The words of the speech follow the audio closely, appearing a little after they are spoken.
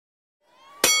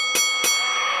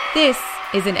This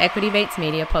is an Equity Mates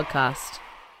Media podcast.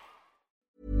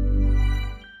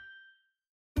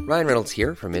 Ryan Reynolds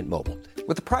here from Mint Mobile.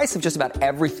 With the price of just about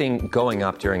everything going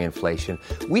up during inflation,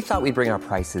 we thought we'd bring our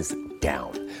prices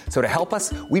down. So to help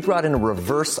us, we brought in a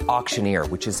reverse auctioneer,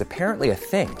 which is apparently a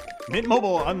thing. Mint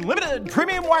Mobile Unlimited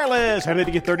Premium Wireless. How to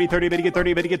get 30, 30, bit to get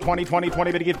 30, bit to get 20, 20,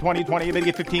 20, bit to get 20, 20, bit to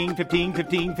get 15, 15,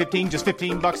 15, 15, just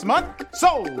 $15 a month?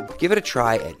 Sold! Give it a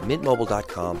try at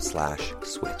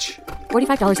mintmobile.com/switch.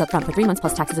 $45 up front for 3 months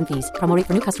plus taxes and fees. Promo rate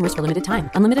for new customers for limited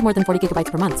time. Unlimited more than 40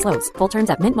 gigabytes per month. Slows full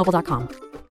terms at mintmobile.com.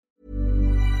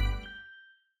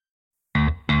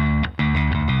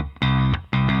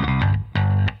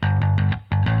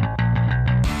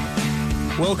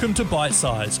 Welcome to Bite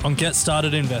Size on Get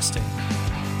Started Investing.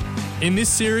 In this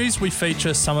series, we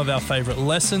feature some of our favourite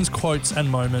lessons, quotes, and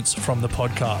moments from the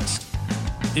podcast.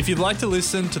 If you'd like to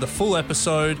listen to the full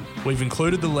episode, we've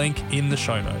included the link in the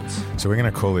show notes. So we're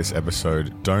going to call this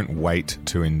episode Don't Wait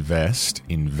to Invest,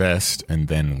 Invest and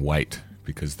Then Wait,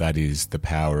 because that is the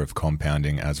power of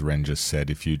compounding, as Ren just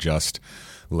said. If you just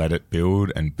let it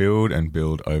build and build and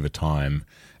build over time,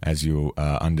 as you'll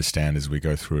understand as we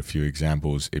go through a few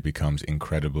examples, it becomes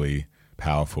incredibly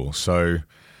powerful. So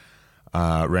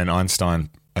Ren Einstein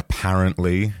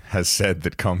apparently has said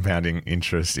that compounding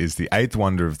interest is the eighth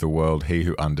wonder of the world. He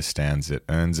who understands it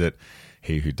earns it.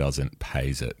 He who doesn't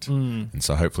pays it. And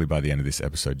so hopefully by the end of this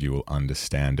episode, you will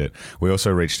understand it. We also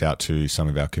reached out to some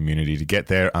of our community to get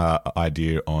their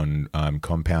idea on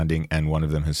compounding. And one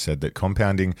of them has said that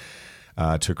compounding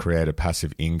to create a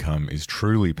passive income is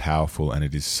truly powerful, and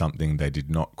it is something they did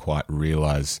not quite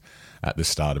realize at the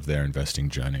start of their investing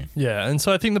journey. Yeah, and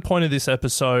so I think the point of this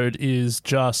episode is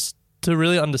just to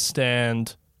really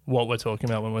understand what we're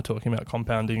talking about when we're talking about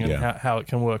compounding and how it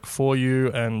can work for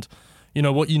you, and you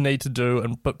know what you need to do,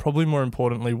 and but probably more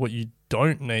importantly what you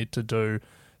don't need to do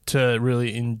to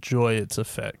really enjoy its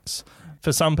effects.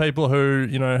 For some people who,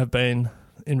 you know, have been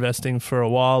investing for a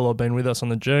while or been with us on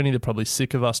the journey, they're probably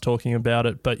sick of us talking about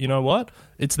it, but you know what?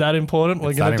 It's that important.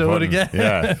 We're going to do it again.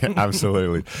 Yeah,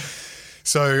 absolutely.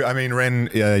 So, I mean,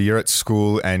 Ren, you're at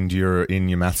school and you're in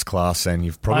your maths class, and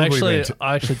you've probably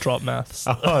I actually dropped maths.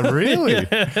 Oh, really?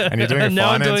 Yeah. And you're doing now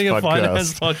I'm doing a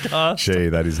finance podcast. Gee,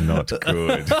 that is not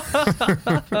good.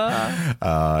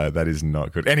 That is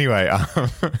not good. Anyway,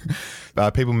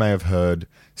 people may have heard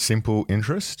simple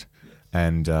interest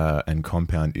and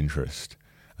compound interest.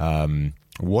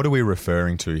 What are we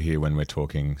referring to here when we're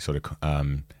talking sort of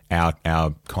our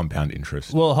compound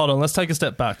interest? Well, hold on. Let's take a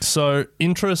step back. So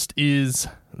interest is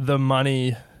the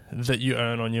money that you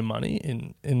earn on your money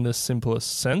in the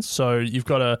simplest sense. So you've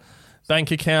got a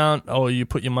bank account, or you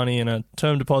put your money in a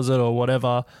term deposit or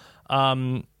whatever,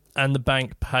 and the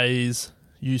bank pays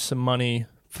you some money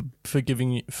for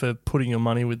putting your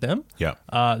money with them. Yeah.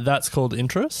 That's called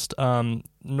interest,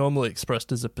 normally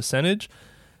expressed as a percentage.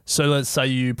 So let's say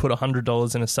you put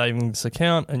 $100 in a savings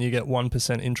account and you get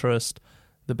 1% interest.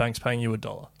 The bank's paying you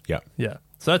 $1. Yeah. Yeah.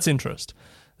 So that's interest.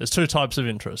 There's two types of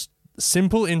interest.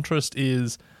 Simple interest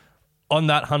is on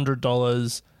that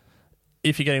 $100,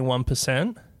 if you're getting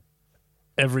 1%,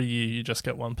 every year you just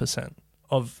get 1%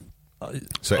 of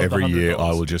So of every year $100.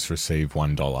 I will just receive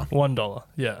 $1. $1,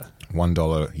 yeah.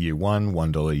 $1 year one,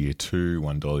 $1 year two,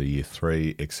 $1 year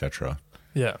three, etc.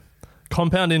 Yeah.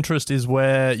 Compound interest is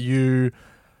where you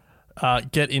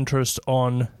get interest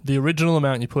on the original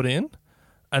amount you put in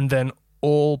and then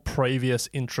all previous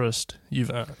interest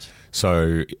you've earned.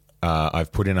 So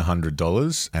I've put in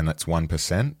 $100 and that's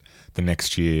 1%. The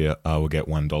next year I will get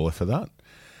 $1 for that.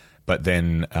 But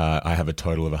then I have a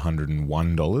total of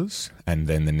 $101, and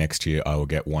then the next year I will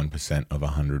get 1% of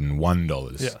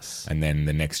 $101. Yes. And then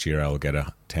the next year I will get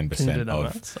a 10% of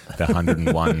that? the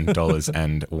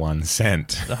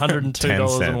 $101.01. The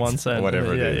 $102.01.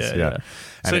 Whatever it is. Yeah.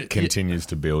 And So it continues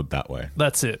to build that way.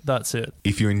 That's it.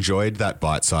 If you enjoyed that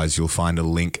bite size, you'll find a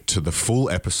link to the full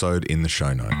episode in the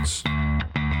show notes.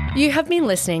 You have been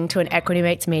listening to an Equity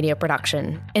Mates Media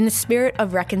production. In the spirit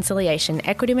of reconciliation,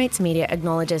 Equity Mates Media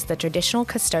acknowledges the traditional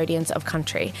custodians of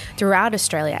country throughout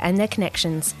Australia and their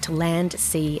connections to land,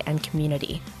 sea and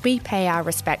community. We pay our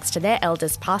respects to their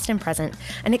elders past and present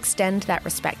and extend that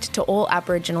respect to all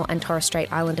Aboriginal and Torres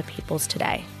Strait Islander peoples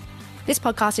today. This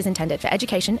podcast is intended for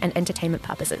education and entertainment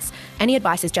purposes. Any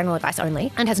advice is general advice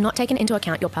only and has not taken into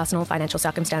account your personal financial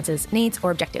circumstances, needs, or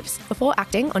objectives. Before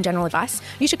acting on general advice,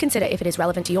 you should consider if it is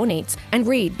relevant to your needs and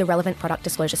read the relevant product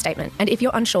disclosure statement. And if you're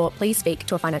unsure, please speak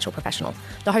to a financial professional.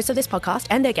 The hosts of this podcast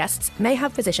and their guests may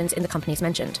have positions in the companies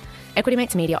mentioned. Equity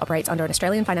Mates Media operates under an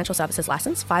Australian Financial Services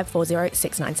Licence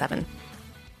 540697.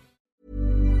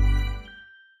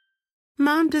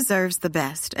 Mom deserves the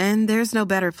best, and there's no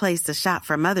better place to shop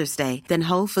for Mother's Day than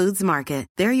Whole Foods Market.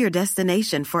 They're your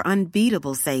destination for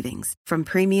unbeatable savings, from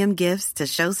premium gifts to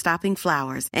show-stopping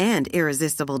flowers and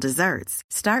irresistible desserts.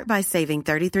 Start by saving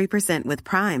 33% with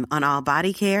Prime on all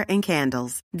body care and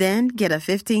candles. Then get a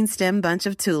 15-stem bunch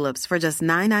of tulips for just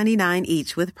 $9.99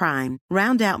 each with Prime.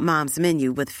 Round out Mom's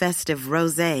menu with festive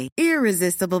rosé,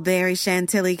 irresistible berry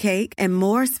chantilly cake, and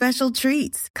more special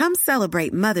treats. Come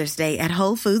celebrate Mother's Day at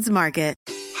Whole Foods Market.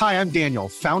 Hi, I'm Daniel,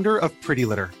 founder of Pretty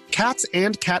Litter. Cats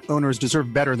and cat owners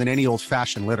deserve better than any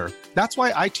old-fashioned litter. That's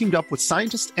why I teamed up with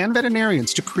scientists and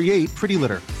veterinarians to create Pretty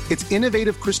Litter. Its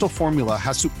innovative crystal formula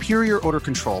has superior odor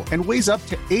control and weighs up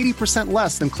to 80%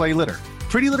 less than clay litter.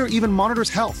 Pretty Litter even monitors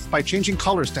health by changing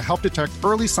colors to help detect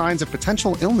early signs of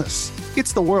potential illness.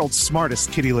 It's the world's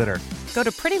smartest kitty litter. Go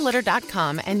to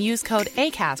prettylitter.com and use code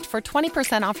ACAST for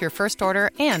 20% off your first order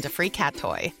and a free cat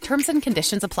toy. Terms and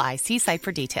conditions apply. See site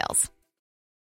for details.